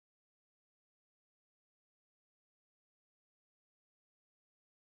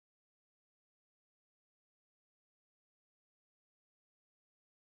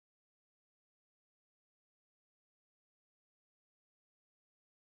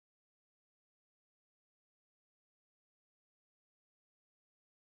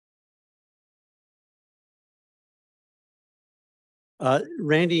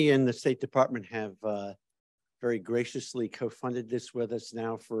Randy and the State Department have very graciously co-funded this with us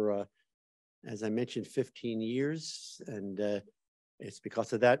now for, as I mentioned, 15 years. And it's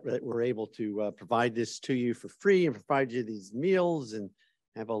because of that that we're able to provide this to you for free and provide you these meals and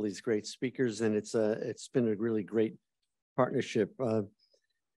have all these great speakers. And it's been a really great partnership.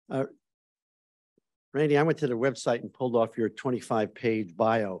 Randy, I went to the website and pulled off your 25-page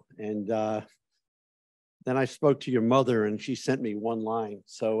bio. And then I spoke to your mother and she sent me one line.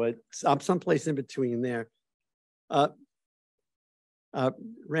 So I'm someplace in between there.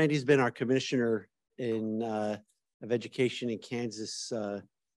 Randy's been our commissioner of education in Kansas.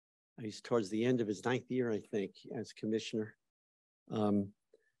 He's towards the end of his 9th year, I think, as commissioner. I'm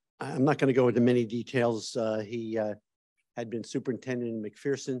not going to go into many details. He had been superintendent in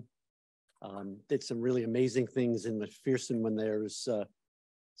McPherson, did some really amazing things in McPherson when there was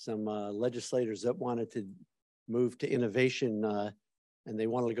some legislators that wanted to move to innovation and they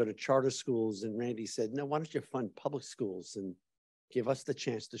wanted to go to charter schools. And Randy said, no, why don't you fund public schools and give us the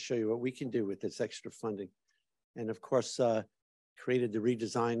chance to show you what we can do with this extra funding. And of course, created the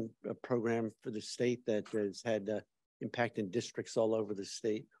redesign program for the state that has had impact in districts all over the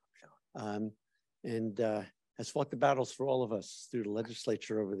state. And has fought the battles for all of us through the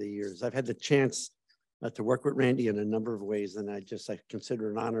legislature over the years. I've had the chance to work with Randy in a number of ways, and I consider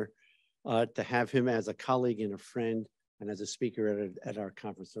it an honor to have him as a colleague and a friend and as a speaker at our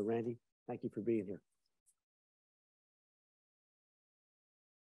conference. So Randy, thank you for being here.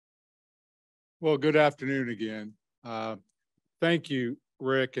 Well, good afternoon again. Thank you,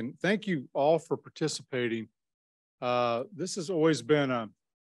 Rick, and thank you all for participating. This has always been a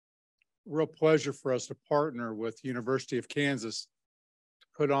real pleasure for us to partner with University of Kansas to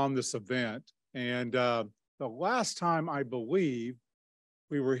put on this event. And the last time I believe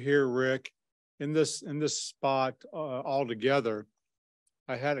we were here, Rick, in this spot all together,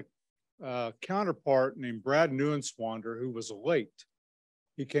 I had a counterpart named Brad Neuenswander who was late.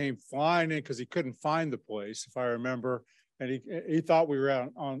 He came flying in because he couldn't find the place, if I remember, and he thought we were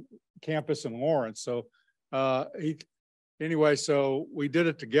out on campus in Lawrence. So anyway, so we did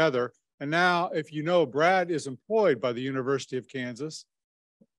it together. And now, if you know, Brad is employed by the University of Kansas.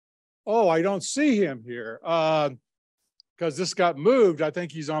 Oh, I don't see him here because this got moved. I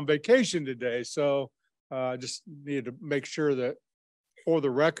think he's on vacation today. So I just needed to make sure that for the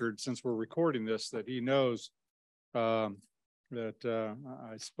record, since we're recording this, that he knows that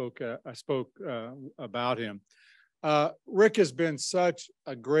I spoke about him. Rick has been such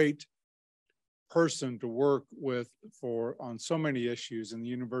a great person to work with on so many issues, and the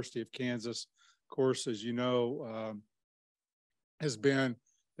University of Kansas, of course, as you know, has been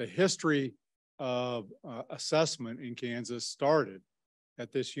the history of assessment in Kansas started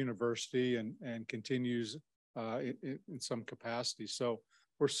at this university and continues in some capacity. So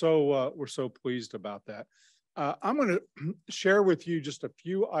we're so pleased about that. I'm going to share with you just a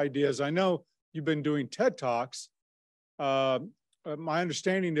few ideas. I know you've been doing TED Talks. My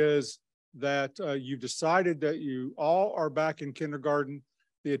understanding is that you've decided that you all are back in kindergarten.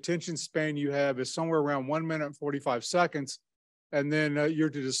 The attention span you have is somewhere around 1 minute and 45 seconds. And then you're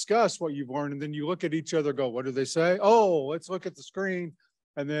to discuss what you've learned. And then you look at each other, go, what do they say? Oh, let's look at the screen.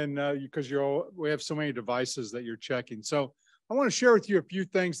 And then because we have so many devices that you're checking. So I want to share with you a few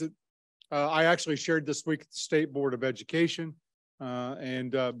things that I actually shared this week at the State Board of Education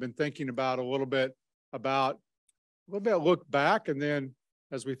and been thinking about a little bit look back, and then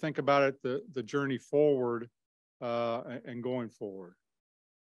as we think about it, the journey forward and going forward.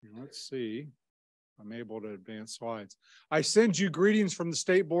 Let's see. I'm able to advance slides. I send you greetings from the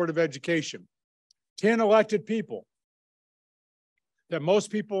State Board of Education. 10 elected people that most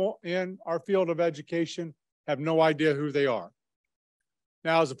people in our field of education have no idea who they are.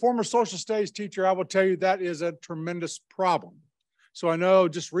 Now, as a former social studies teacher, I will tell you that is a tremendous problem. So I know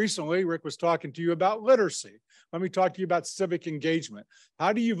just recently, Rick was talking to you about literacy. Let me talk to you about civic engagement.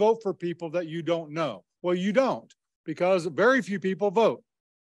 How do you vote for people that you don't know? Well, you don't, because very few people vote.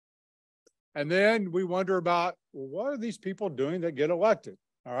 And then we wonder about, well, what are these people doing that get elected?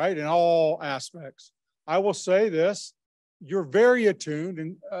 All right, in all aspects. I will say this, you're very attuned,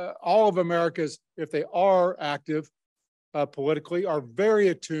 and all of America's, if they are active politically, are very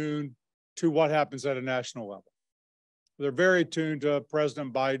attuned to what happens at a national level. They're very attuned to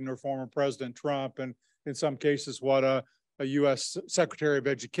President Biden or former President Trump, and in some cases, what a U.S. Secretary of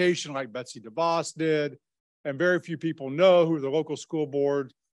Education like Betsy DeVos did. And very few people know who the local school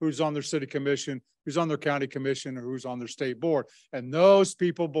board, who's on their city commission, who's on their county commission, or who's on their state board. And those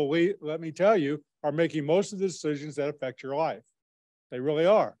people, believe, let me tell you, are making most of the decisions that affect your life. They really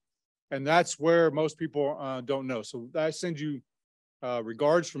are. And that's where most people don't know. So I send you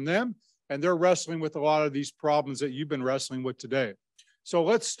regards from them, and they're wrestling with a lot of these problems that you've been wrestling with today. So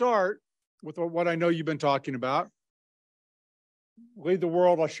let's start with what I know you've been talking about. Lead the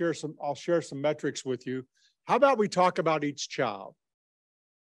world. I'll share some metrics with you. How about we talk about each child?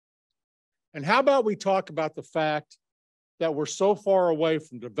 And how about we talk about the fact that we're so far away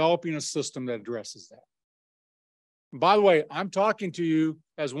from developing a system that addresses that? And by the way, I'm talking to you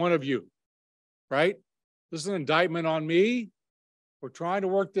as one of you, right? This is an indictment on me. We're trying to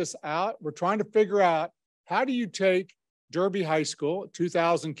work this out. We're trying to figure out, how do you take Derby High School,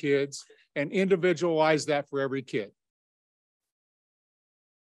 2,000 kids, and individualize that for every kid?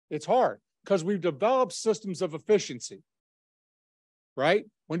 It's hard because we've developed systems of efficiency, right?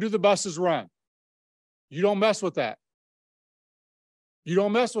 When do the buses run? You don't mess with that. You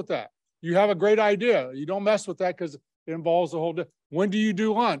don't mess with that. You have a great idea. You don't mess with that because it involves the whole day. When do you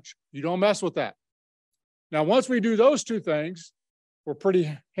do lunch? You don't mess with that. Now, once we do those two things, we're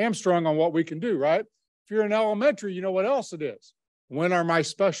pretty hamstrung on what we can do, right? If you're in elementary, you know what else it is. When are my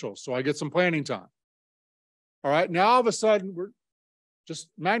specials? So I get some planning time. All right, now all of a sudden, we're just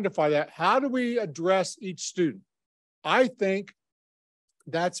magnify that. How do we address each student? I think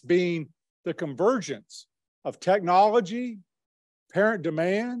that's being the convergence of technology, parent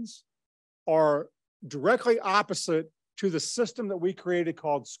demands are directly opposite to the system that we created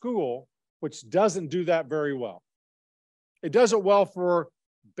called school, which doesn't do that very well. It does it well for a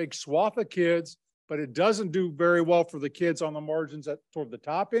big swath of kids, but it doesn't do very well for the kids on the margins toward the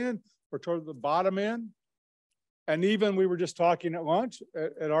top end or toward the bottom end. And even we were just talking at lunch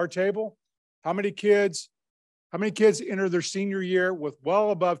at our table, how many kids enter their senior year with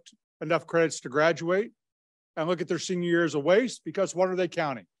well above enough credits to graduate and look at their senior year as a waste? Because what are they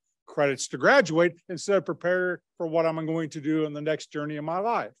counting? Credits to graduate instead of prepare for what I'm going to do in the next journey of my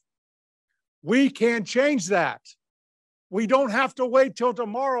life. We can change that. We don't have to wait till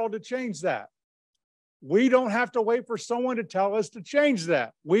tomorrow to change that. We don't have to wait for someone to tell us to change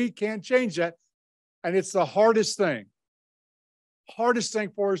that. We can change that. And it's the hardest thing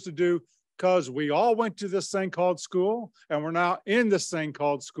for us to do, because we all went to this thing called school, and we're now in this thing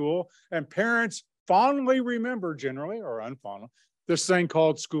called school, and parents fondly remember, generally or unfondly, this thing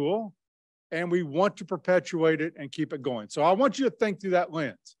called school, and we want to perpetuate it and keep it going. So I want you to think through that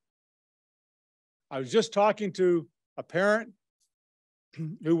lens. I was just talking to a parent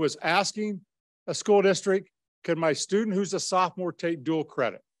who was asking a school district, could my student who's a sophomore take dual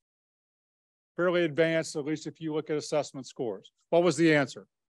credit? Fairly advanced, at least if you look at assessment scores. What was the answer?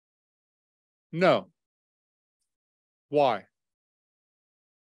 No. Why?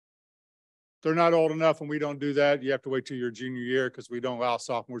 They're not old enough and we don't do that. You have to wait till your junior year because we don't allow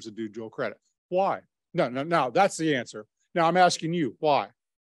sophomores to do dual credit. Why? No, that's the answer. Now I'm asking you, why?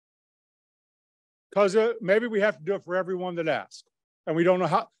 Because maybe we have to do it for everyone that asks. And we don't know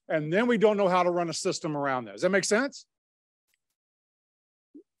how, and then we don't know how to run a system around that. Does that make sense?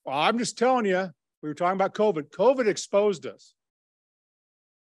 Well, I'm just telling you, we were talking about COVID. COVID exposed us.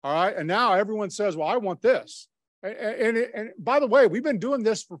 All right. And now everyone says, well, I want this. And by the way, we've been doing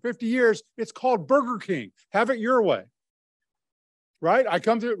this for 50 years. It's called Burger King. Have it your way. Right? I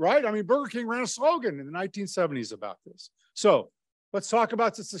come to it, right? I mean, Burger King ran a slogan in the 1970s about this. So let's talk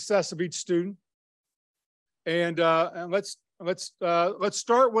about the success of each student. And let's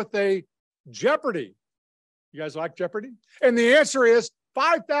start with a Jeopardy. You guys like Jeopardy? And the answer is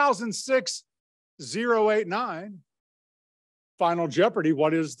 5,006,089. Final Jeopardy.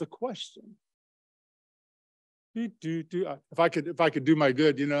 What is the question? If I could do my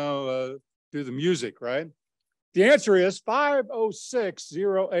good, do the music, right? The answer is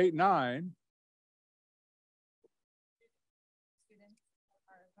 5,060,089.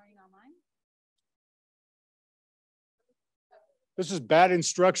 This is bad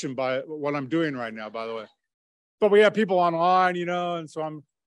instruction by what I'm doing right now, by the way. But we have people online, and so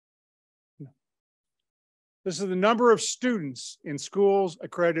this is the number of students in schools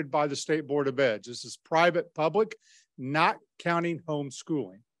accredited by the State Board of Ed. This is private, public, not counting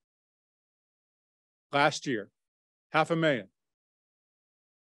homeschooling. Last year, 500,000.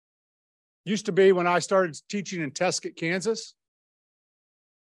 Used to be when I started teaching in Tesket, Kansas.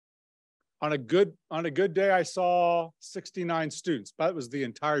 On a good day, I saw 69 students. That was the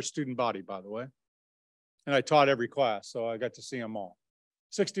entire student body, by the way. And I taught every class, so I got to see them all.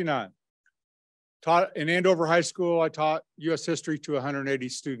 69. Taught in Andover High School, I taught U.S. history to 180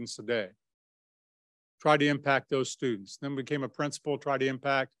 students a day. Tried to impact those students. Then became a principal, tried to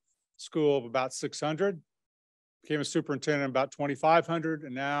impact school of about 600. Became a superintendent of about 2,500,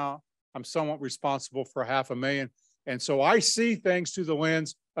 and now I'm somewhat responsible for 500,000. And so I see things through the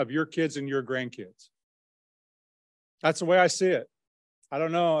lens of your kids and your grandkids. That's the way I see it. I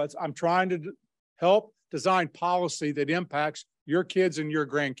don't know. I'm trying to help design policy that impacts your kids and your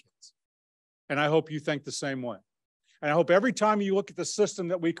grandkids. And I hope you think the same way. And I hope every time you look at the system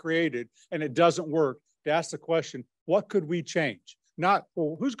that we created and it doesn't work, to ask the question, what could we change? Not,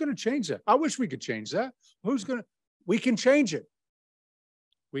 well, who's going to change that? I wish we could change that. We can change it.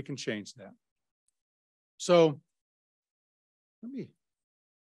 We can change that. So let me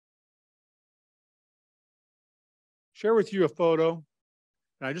share with you a photo.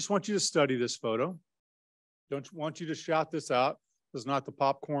 And I just want you to study this photo. Don't want you to shout this out. This is not the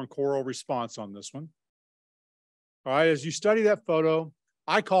popcorn choral response on this one. All right, as you study that photo,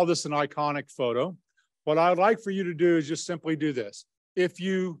 I call this an iconic photo. What I would like for you to do is just simply do this. If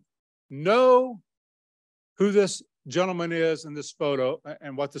you know who this gentleman is in this photo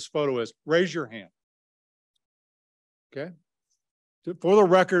and what this photo is, raise your hand. Okay? For the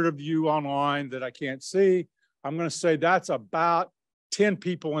record of you online that I can't see, I'm going to say that's about 10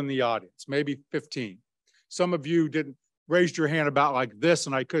 people in the audience, maybe 15. Some of you didn't raise your hand about like this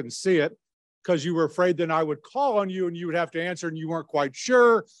and I couldn't see it because you were afraid then I would call on you and you would have to answer and you weren't quite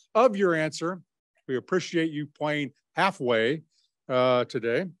sure of your answer. We appreciate you playing halfway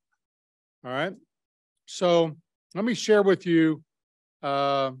today. All right. So let me share with you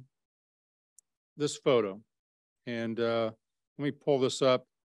this photo. And let me pull this up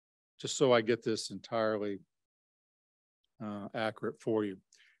just so I get this entirely accurate for you.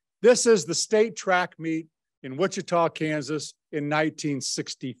 This is the state track meet in Wichita, Kansas in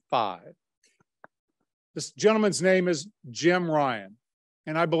 1965. This gentleman's name is Jim Ryan,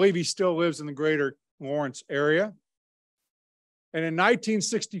 and I believe he still lives in the greater Lawrence area. And in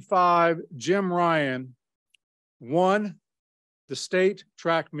 1965, Jim Ryan won the state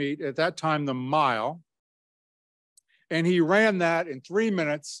track meet, at that time the mile, and he ran that in 3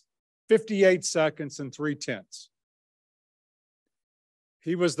 minutes, 58 seconds, and 3/10.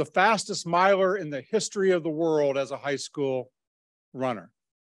 He was the fastest miler in the history of the world as a high school runner.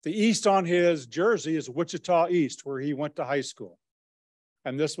 The east on his jersey is Wichita East, where he went to high school.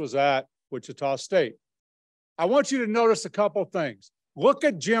 And this was at Wichita State. I want you to notice a couple things. Look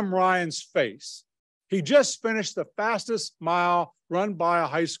at Jim Ryan's face. He just finished the fastest mile run by a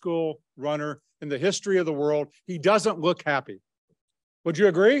high school runner in the history of the world. He doesn't look happy. Would you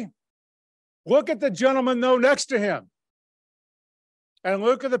agree? Look at the gentleman, though, next to him. And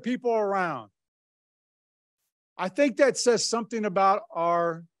look at the people around. I think that says something about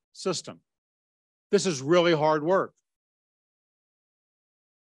our system. This is really hard work.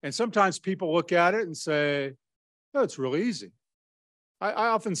 And sometimes people look at it and say, oh, it's really easy. I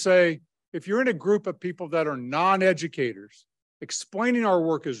often say, if you're in a group of people that are non-educators, explaining our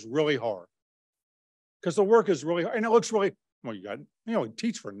work is really hard. Because the work is really hard. And it looks really, well, you only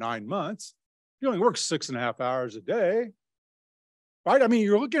teach for 9 months. You only work 6.5 hours a day. Right? I mean,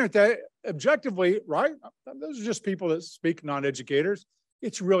 you're looking at that objectively, right? Those are just people that speak, non-educators.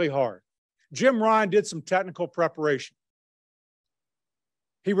 It's really hard. Jim Ryan did some technical preparation.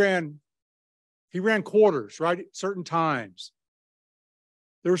 He ran quarters, right? At certain times.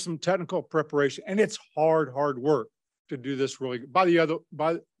 There was some technical preparation, and it's hard work to do this really. By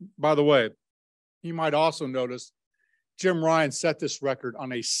the way, you might also notice Jim Ryan set this record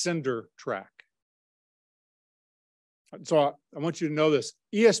on a cinder track. So I want you to know this.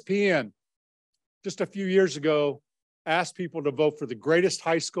 ESPN, just a few years ago, asked people to vote for the greatest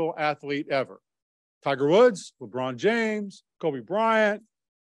high school athlete ever. Tiger Woods, LeBron James, Kobe Bryant,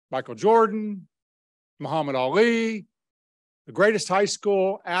 Michael Jordan, Muhammad Ali, the greatest high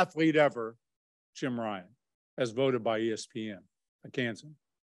school athlete ever, Jim Ryan, as voted by ESPN, a Kansan.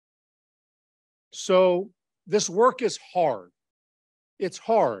 So this work is hard. It's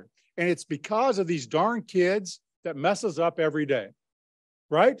hard. And it's because of these darn kids that messes up every day,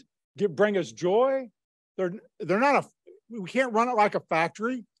 right? Bring us joy. They're not we can't run it like a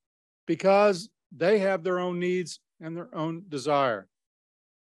factory because they have their own needs and their own desire.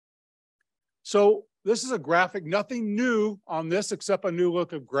 So this is a graphic, nothing new on this except a new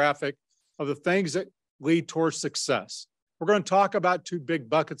look of graphic of the things that lead towards success. We're going to talk about 2 big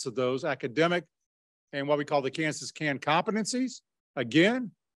buckets of those, academic and what we call the Kansas CAN competencies.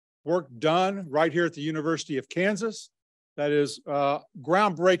 Again, work done right here at the University of Kansas. That is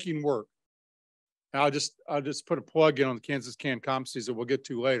groundbreaking work. Now I'll just put a plug in on the Kansas CAN competencies that we'll get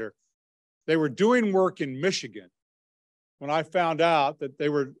to later. They were doing work in Michigan when I found out that they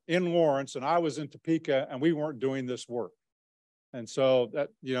were in Lawrence and I was in Topeka and we weren't doing this work. And so that,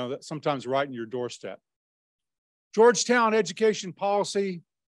 that's sometimes right in your doorstep. Georgetown education policy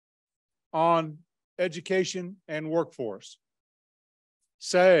on education and workforce.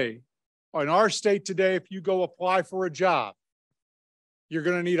 Say, in our state today, if you go apply for a job, you're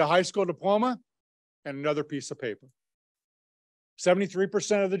going to need a high school diploma and another piece of paper.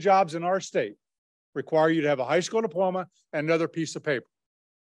 73% of the jobs in our state require you to have a high school diploma and another piece of paper.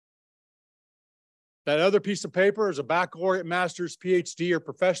 That other piece of paper is a baccalaureate, master's, PhD, or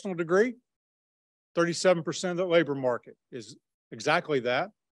professional degree. 37% of the labor market is exactly that.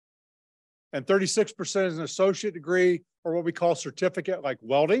 And 36% is an associate degree or what we call certificate, like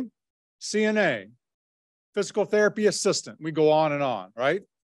welding, CNA, physical therapy assistant. We go on, right?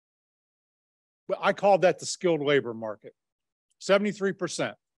 But I call that the skilled labor market,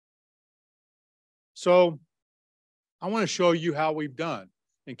 73%. So I want to show you how we've done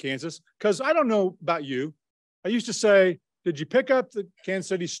in Kansas, because I don't know about you. I used to say, did you pick up the Kansas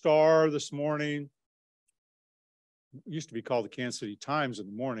City Star this morning? It used to be called the Kansas City Times in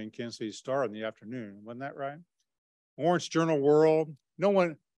the morning, Kansas City Star in the afternoon. Wasn't that right? Orange Journal World. No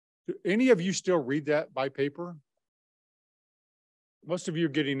one, do any of you still read that by paper? Most of you are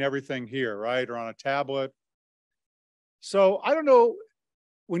getting everything here, right? Or on a tablet. So I don't know,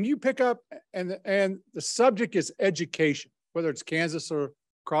 when you pick up, and the subject is education, whether it's Kansas or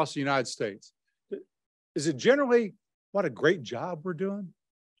across the United States, is it generally, what a great job we're doing?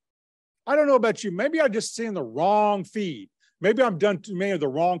 I don't know about you. Maybe I'm just seeing the wrong feed. Maybe I'm done too many of the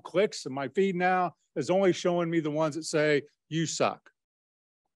wrong clicks, and my feed now is only showing me the ones that say, you suck.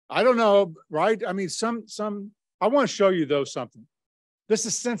 I don't know, right? I mean, I want to show you though something. This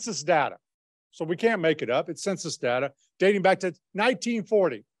is census data. So we can't make it up. It's census data dating back to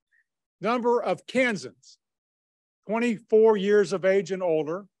 1940. Number of Kansans, 24 years of age and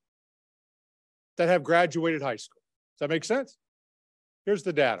older, that have graduated high school. Does that make sense? Here's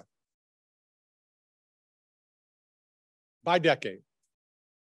the data. By decade.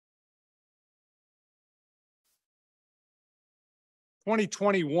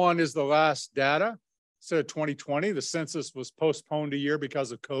 (2021) is the last data. Instead of 2020, the census was postponed a year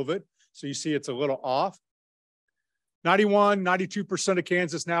because of COVID. So you see it's a little off. 92% of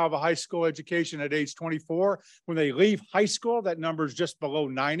Kansas now have a high school education at age 24. When they leave high school, that number is just below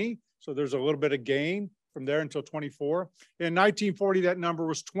 90. So there's a little bit of gain from there until 24. In 1940, that number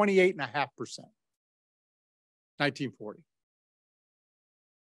was 28.5%. 1940.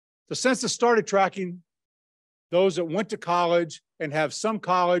 The census started tracking those that went to college and have some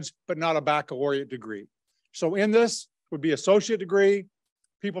college, but not a baccalaureate degree. So in this would be associate degree,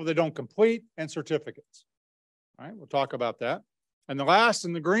 people that don't complete, and certificates. All right, we'll talk about that. And the last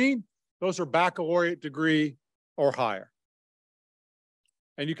in the green, those are baccalaureate degree or higher.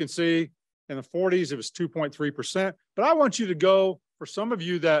 And you can see in the 40s, it was 2.3%. But I want you to go, for some of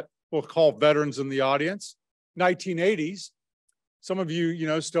you that we'll call veterans in the audience, 1980s. Some of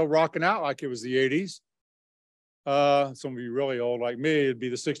you, still rocking out like it was the 80s. Some of you really old like me, it'd be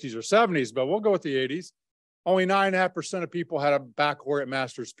the 60s or 70s, but we'll go with the 80s. Only 9.5% of people had a baccalaureate,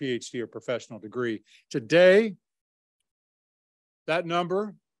 master's, PhD, or professional degree. Today, that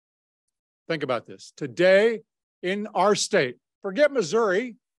number, think about this. Today, in our state, forget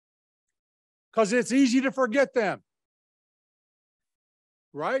Missouri, because it's easy to forget them,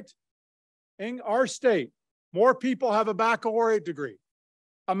 right? In our state, more people have a baccalaureate degree,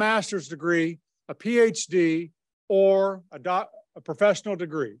 a master's degree, a PhD, or a professional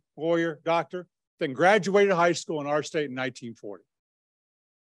degree, lawyer, doctor, than graduated high school in our state in 1940.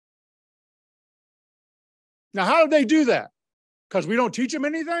 Now, how did they do that? Because we don't teach them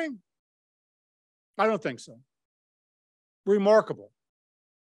anything? I don't think so. Remarkable.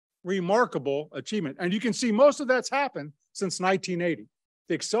 Remarkable achievement. And you can see most of that's happened since 1980.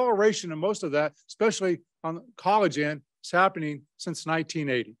 The acceleration of most of that, especially on the college end, is happening since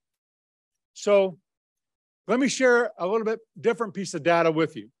 1980. So let me share a little bit different piece of data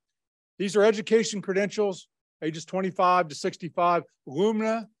with you. These are education credentials, ages 25 to 65.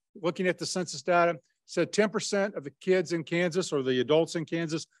 Lumina, looking at the census data, said 10% of the kids in Kansas or the adults in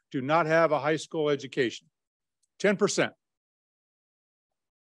Kansas do not have a high school education. 10%.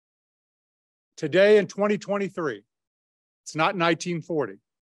 Today in 2023, it's not 1940.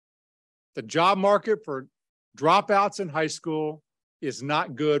 The job market for dropouts in high school is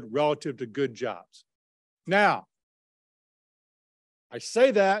not good relative to good jobs. Now, I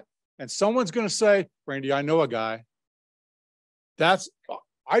say that, and someone's going to say, Randy, I know a guy.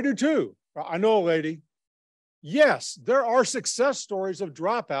 I do too. I know a lady. Yes, there are success stories of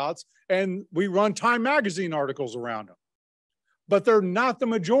dropouts, and we run Time Magazine articles around them. But they're not the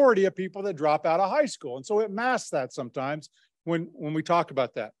majority of people that drop out of high school. And so it masks that sometimes when we talk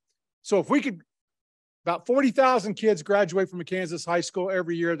about that. So if we could, about 40,000 kids graduate from a Kansas high school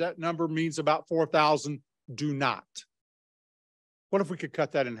every year, that number means about 4,000 do not. What if we could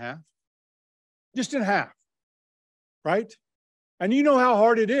cut that in half? Just in half, right? And you know how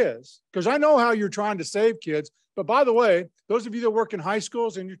hard it is, because I know how you're trying to save kids. But by the way, those of you that work in high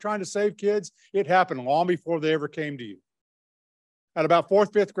schools and you're trying to save kids, it happened long before they ever came to you. At about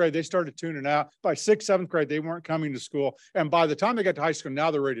 4th, 5th grade, they started tuning out. By 6th, 7th grade, they weren't coming to school. And by the time they got to high school, now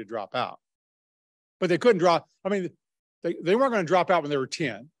they're ready to drop out. But they couldn't drop. I mean, they weren't going to drop out when they were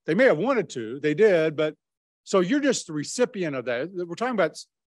 10. They may have wanted to. They did. But so you're just the recipient of that. We're talking about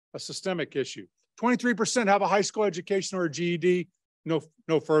a systemic issue. 23% have a high school education or a GED, no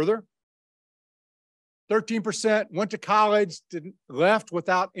further. 13% went to college, left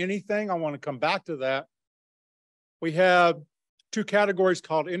without anything. I want to come back to that. We have 2 categories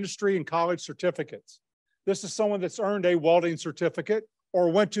called industry and college certificates. This is someone that's earned a welding certificate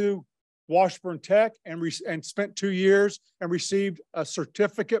or went to Washburn Tech and spent 2 years and received a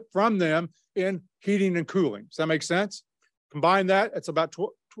certificate from them in heating and cooling. Does that make sense? Combine that, it's about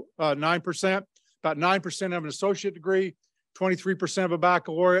 9%. About 9% have an associate degree, 23% have a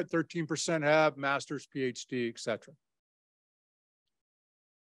baccalaureate, 13% have master's, PhD, et cetera.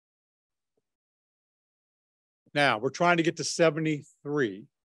 Now, we're trying to get to 73.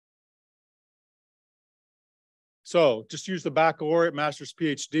 So just use the baccalaureate, master's,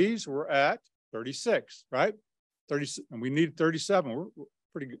 PhDs. We're at 36, right? 30, and we need 37. We're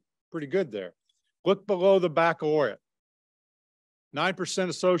pretty good there. Look below the baccalaureate. 9%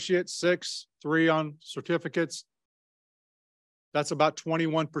 associates, 6, 3 on certificates. That's about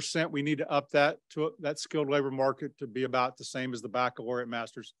 21%. We need to up that to that skilled labor market to be about the same as the baccalaureate,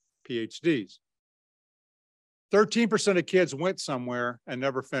 master's, PhDs. 13% of kids went somewhere and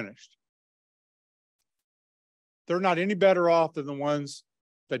never finished. They're not any better off than the ones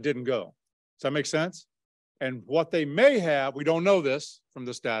that didn't go. Does that make sense? And what they may have, we don't know this from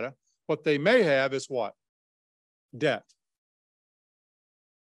this data, what they may have is what? Debt.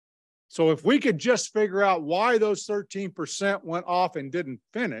 So if we could just figure out why those 13% went off and didn't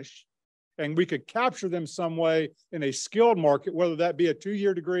finish, and we could capture them some way in a skilled market, whether that be a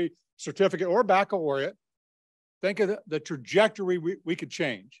 2-year degree, certificate, or baccalaureate, think of the trajectory we could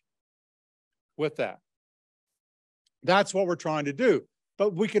change with that. That's what we're trying to do.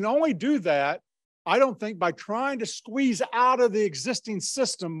 But we can only do that, I don't think, by trying to squeeze out of the existing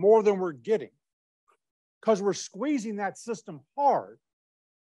system more than we're getting, because we're squeezing that system hard.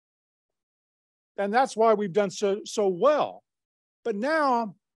 And that's why we've done so well. But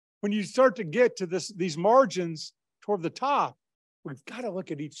now, when you start to get to these margins toward the top, we've got to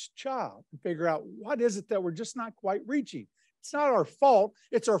look at each child and figure out what is it that we're just not quite reaching. It's not our fault.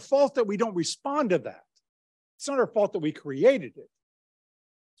 It's our fault that we don't respond to that. It's not our fault that we created it.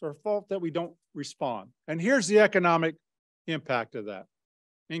 It's our fault that we don't respond. And here's the economic impact of that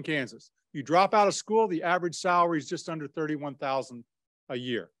in Kansas. You drop out of school, the average salary is just under $31,000 a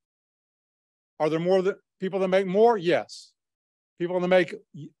year. Are there more people that make more? Yes. People that make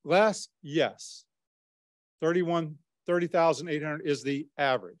less? Yes. 30,800 is the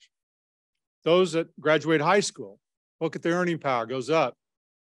average. Those that graduate high school, look at the earning power, goes up.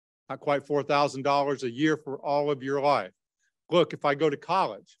 Not quite $4,000 a year for all of your life. Look, if I go to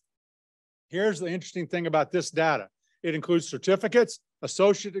college, here's the interesting thing about this data. It includes certificates,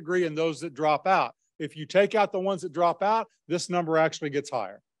 associate degree, and those that drop out. If you take out the ones that drop out, this number actually gets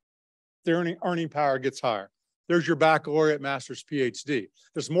higher. The earning power gets higher. There's your baccalaureate, master's, PhD.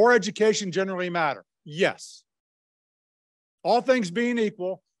 Does more education generally matter? Yes. All things being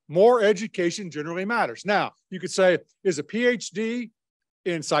equal, more education generally matters. Now, you could say, is a PhD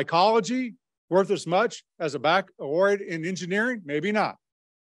in psychology worth as much as a baccalaureate in engineering? Maybe not.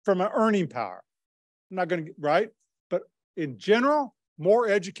 From an earning power. I'm not going to, right? But in general, more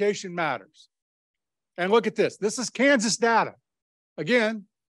education matters. And look at this. This is Kansas data. Again,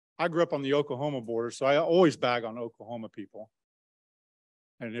 I grew up on the Oklahoma border, so I always bag on Oklahoma people.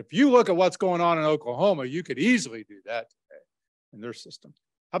 And if you look at what's going on in Oklahoma, you could easily do that today in their system.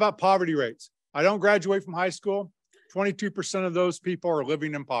 How about poverty rates? I don't graduate from high school. 22% of those people are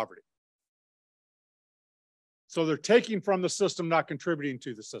living in poverty. So they're taking from the system, not contributing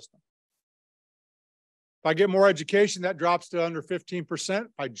to the system. If I get more education, that drops to under 15%. If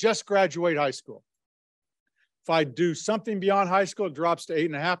I just graduate high school. If I do something beyond high school, it drops to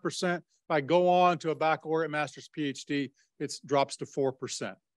 8.5%. If I go on to a baccalaureate, master's, PhD, it drops to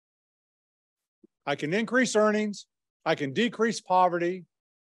 4%. I can increase earnings. I can decrease poverty.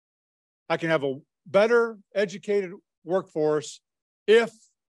 I can have a better educated workforce if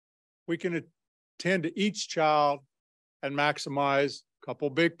we can attend to each child and maximize a couple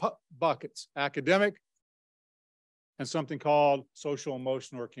big buckets, academic and something called social,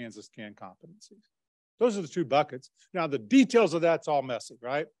 emotional, or Kansas CAN competencies. Those are the 2 buckets. Now, the details of that's all messy,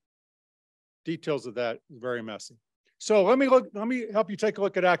 right? Details of that is very messy. So let me help you take a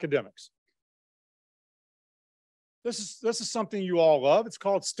look at academics. This is something you all love. It's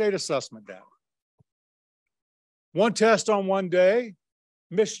called state assessment data. One test on one day,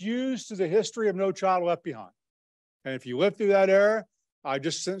 misused to the history of No Child Left Behind. And if you lived through that era, I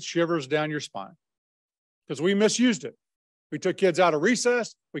just sent shivers down your spine because we misused it. We took kids out of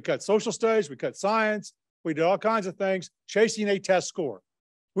recess, we cut social studies, we cut science, we did all kinds of things, chasing a test score.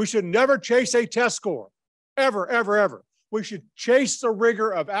 We should never chase a test score, ever, ever, ever. We should chase the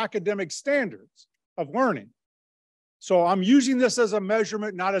rigor of academic standards of learning. So I'm using this as a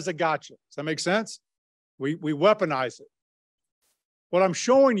measurement, not as a gotcha. Does that make sense? We weaponize it. What I'm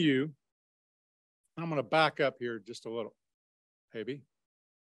showing you, I'm going to back up here just a little, maybe.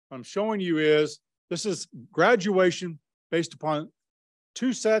 What I'm showing you is, this is graduation based upon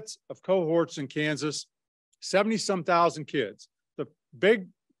 2 sets of cohorts in Kansas, 70-some thousand kids.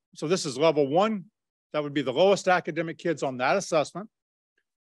 So this is level 1, that would be the lowest academic kids on that assessment,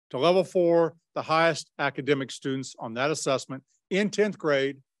 to level 4, the highest academic students on that assessment in 10th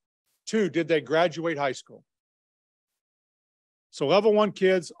grade. 2, did they graduate high school? So level 1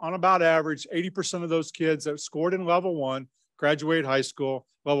 kids, on about average, 80% of those kids that scored in level 1 graduate high school.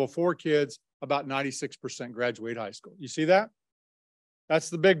 Level 4 kids, about 96% graduate high school. You see that? That's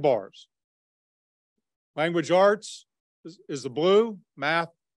the big bars. Language arts is the blue, math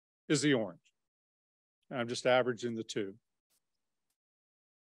is the orange. And I'm just averaging the 2.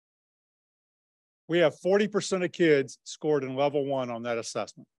 We have 40% of kids scored in level 1 on that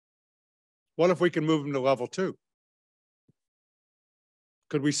assessment. What if we can move them to level 2?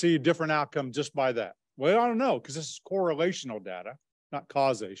 Could we see a different outcome just by that? Well, I don't know, because this is correlational data, not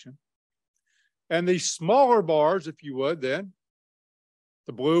causation. And the smaller bars, if you would, then,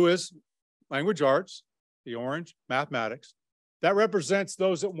 the blue is language arts, the orange, mathematics. That represents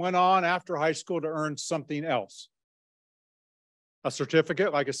those that went on after high school to earn something else. A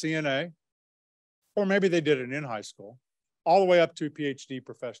certificate like a CNA, or maybe they did it in high school, all the way up to PhD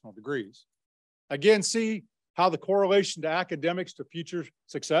professional degrees. Again, see how the correlation to academics to future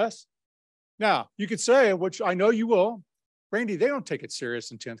success? Now, you could say, which I know you will, Randy, they don't take it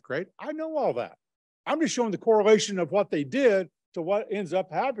serious in 10th grade. I know all that. I'm just showing the correlation of what they did to what ends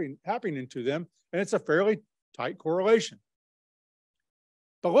up happening to them, and it's a fairly tight correlation.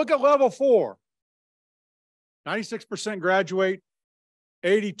 But look at level 4. 96% graduate,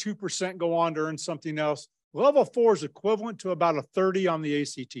 82% go on to earn something else. Level 4 is equivalent to about a 30 on the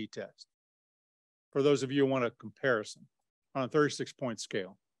ACT test. For those of you who want a comparison on a 36-point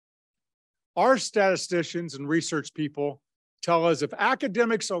scale. Our statisticians and research people tell us if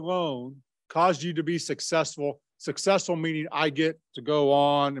academics alone caused you to be successful, successful meaning I get to go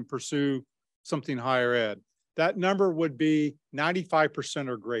on and pursue something higher ed, that number would be 95%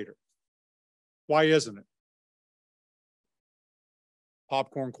 or greater. Why isn't it?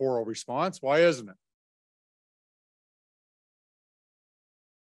 Popcorn choral response, why isn't it?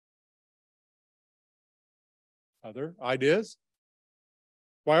 Other ideas?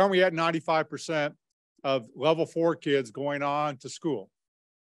 Why aren't we at 95% of level 4 kids going on to school?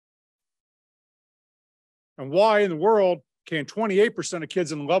 And why in the world can 28% of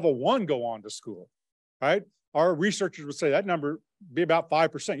kids in level 1 go on to school, right? Our researchers would say that number would be about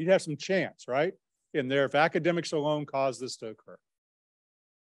 5%. You'd have some chance, right, in there if academics alone cause this to occur.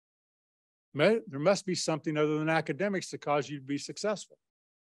 There must be something other than academics to cause you to be successful.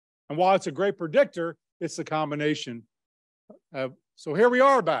 And while it's a great predictor, it's the combination. So here we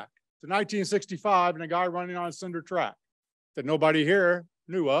are back to 1965 and a guy running on a cinder track that nobody here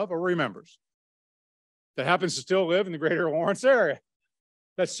knew of or remembers, that happens to still live in the greater Lawrence area,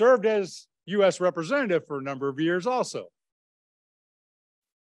 that served as U.S. representative for a number of years also.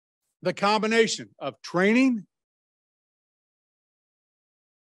 The combination of training,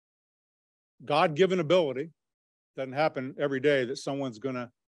 God-given ability, doesn't happen every day that someone's going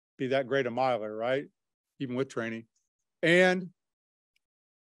to be that great a miler, right? Even with training, and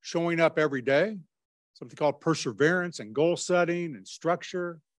showing up every day, something called perseverance and goal setting and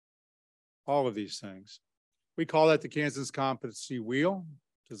structure, all of these things. We call that the Kansas Competency Wheel,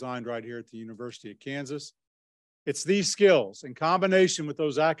 designed right here at the University of Kansas. It's these skills in combination with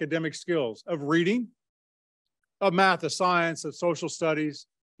those academic skills of reading, of math, of science, of social studies,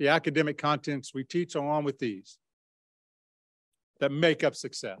 the academic contents we teach along with these that make up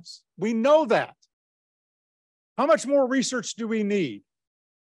success. We know that. How much more research do we need?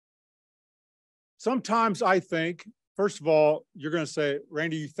 Sometimes I think, first of all, you're going to say,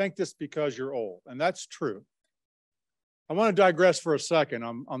 Randy, you think this because you're old, and that's true. I want to digress for a second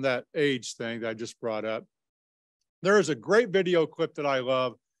on that age thing that I just brought up. There is a great video clip that I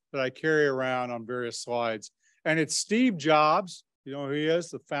love that I carry around on various slides, And it's Steve Jobs, you know who he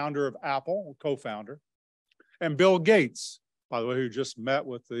is, the founder of Apple, co-founder, and Bill Gates, by the way, who just met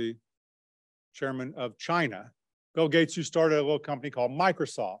with the chairman of China. Bill Gates, who started a little company called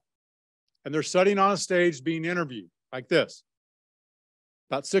Microsoft. And they're sitting on a stage being interviewed like this,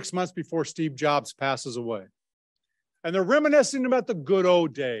 about 6 months before Steve Jobs passes away. And they're reminiscing about the good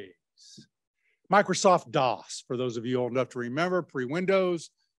old days. Microsoft DOS, for those of you old enough to remember,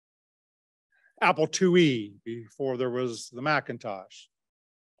 pre-Windows, Apple IIe, before there was the Macintosh.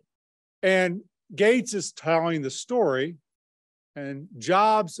 And Gates is telling the story, and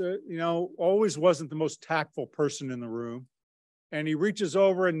Jobs, always wasn't the most tactful person in the room. And he reaches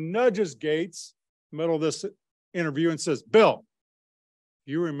over and nudges Gates in the middle of this interview and says, Bill,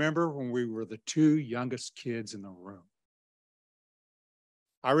 you remember when we were the two youngest kids in the room?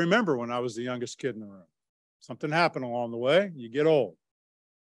 I remember when I was the youngest kid in the room. Something happened along the way, you get old.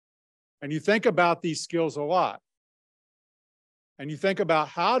 And you think about these skills a lot. And you think about,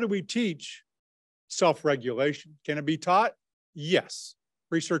 how do we teach self-regulation? Can it be taught? Yes,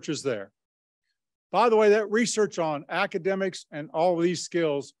 research is there. By the way, that research on academics and all of these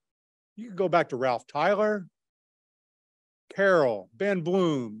skills, you can go back to Ralph Tyler, Carroll, Ben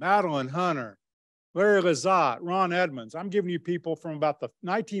Bloom, Madeline Hunter, Larry Lazat, Ron Edmonds. I'm giving you people from about the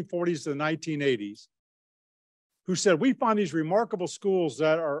 1940s to the 1980s who said, we find these remarkable schools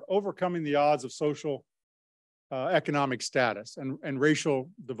that are overcoming the odds of social economic status and racial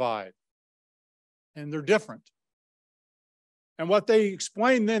divide. And they're different. And what they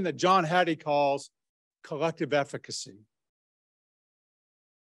explained then that John Hattie calls collective efficacy.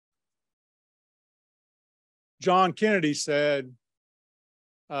 John Kennedy said,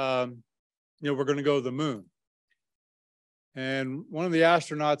 we're going to go to the moon. And one of the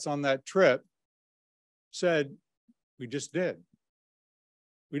astronauts on that trip said, we just did.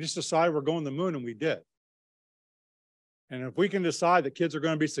 We just decided we're going to the moon, and we did. And if we can decide that kids are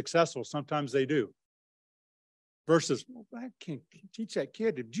going to be successful, sometimes they do. Versus, well, I can't teach that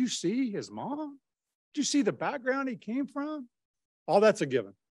kid. Did you see his mom? Did you see the background he came from? All that's a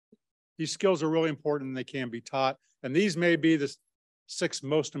given. These skills are really important, and they can be taught. And these may be the 6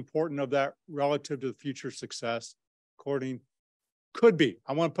 most important of that relative to the future success, could be.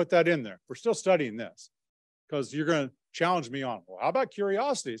 I want to put that in there. We're still studying this because you're going to challenge me on, well, how about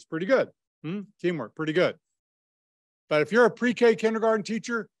curiosity? It's pretty good. Teamwork, pretty good. But if you're a pre-K kindergarten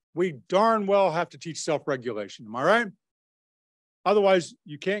teacher, we darn well have to teach self-regulation. Am I right? Otherwise,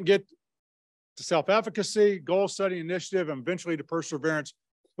 you can't get to self-efficacy, goal setting, initiative, and eventually to perseverance,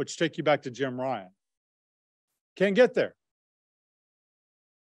 which take you back to Jim Ryan. Can't get there.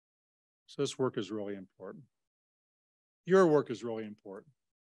 So this work is really important. Your work is really important.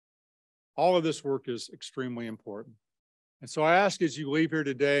 All of this work is extremely important. And so I ask, as you leave here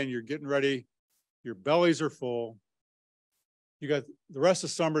today and you're getting ready, your bellies are full, you got the rest of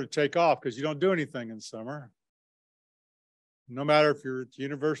summer to take off because you don't do anything in summer. No matter if you're at the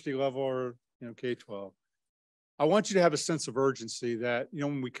university level or K-12. I want you to have a sense of urgency that,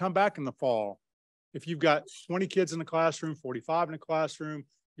 when we come back in the fall, if you've got 20 kids in the classroom, 45 in the classroom,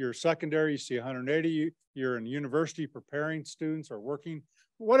 you're secondary, you see 180, you're in university preparing students or working,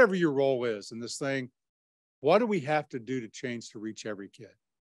 whatever your role is in this thing, what do we have to do to change to reach every kid?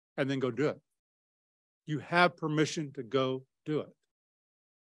 And then go do it. You have permission to go do it.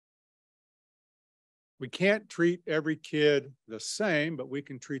 We can't treat every kid the same, but we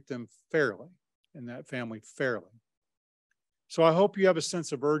can treat them fairly and that family fairly. So I hope you have a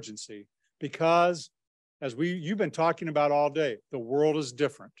sense of urgency because as you've been talking about all day, the world is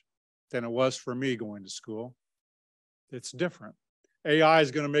different than it was for me going to school. It's different. AI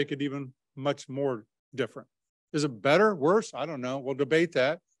is going to make it even much more different. Is it better, worse? I don't know. We'll debate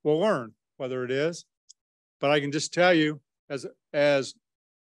that. We'll learn whether it is. But I can just tell you, as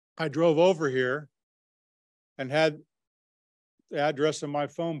I drove over here and had the address in my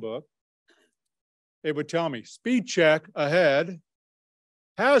phone book, it would tell me, speed check ahead,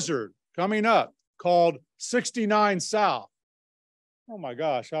 hazard coming up, called 69 South. Oh my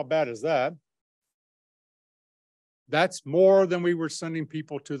gosh, how bad is that? That's more than we were sending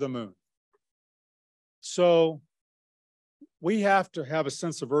people to the moon. So we have to have a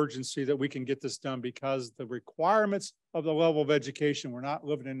sense of urgency that we can get this done because the requirements of the level of education, we're not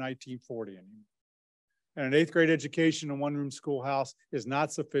living in 1940 anymore. And an 8th grade education in a one-room schoolhouse is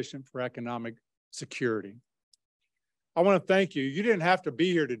not sufficient for economic security. I want to thank you. You didn't have to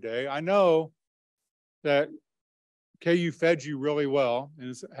be here today. I know that KU fed you really well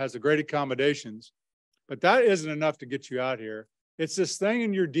and has a great accommodations, but that isn't enough to get you out here. It's this thing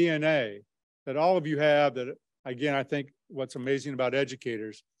in your DNA that all of you have that, again, I think what's amazing about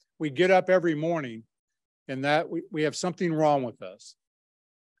educators, we get up every morning in that we have something wrong with us.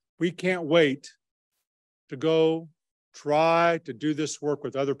 We can't wait to go try to do this work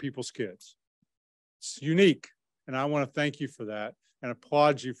with other people's kids. It's unique, and I want to thank you for that and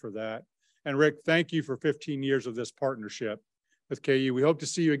applaud you for that. And Rick, thank you for 15 years of this partnership with KU. We hope to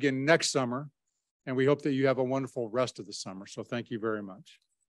see you again next summer, and we hope that you have a wonderful rest of the summer. So thank you very much.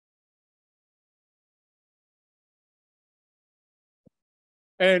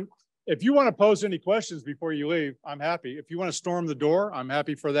 And if you want to pose any questions before you leave, I'm happy. If you want to storm the door, I'm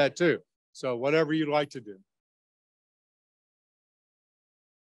happy for that too. So whatever you'd like to do.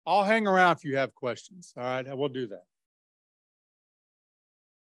 I'll hang around if you have questions. All right, we'll do that.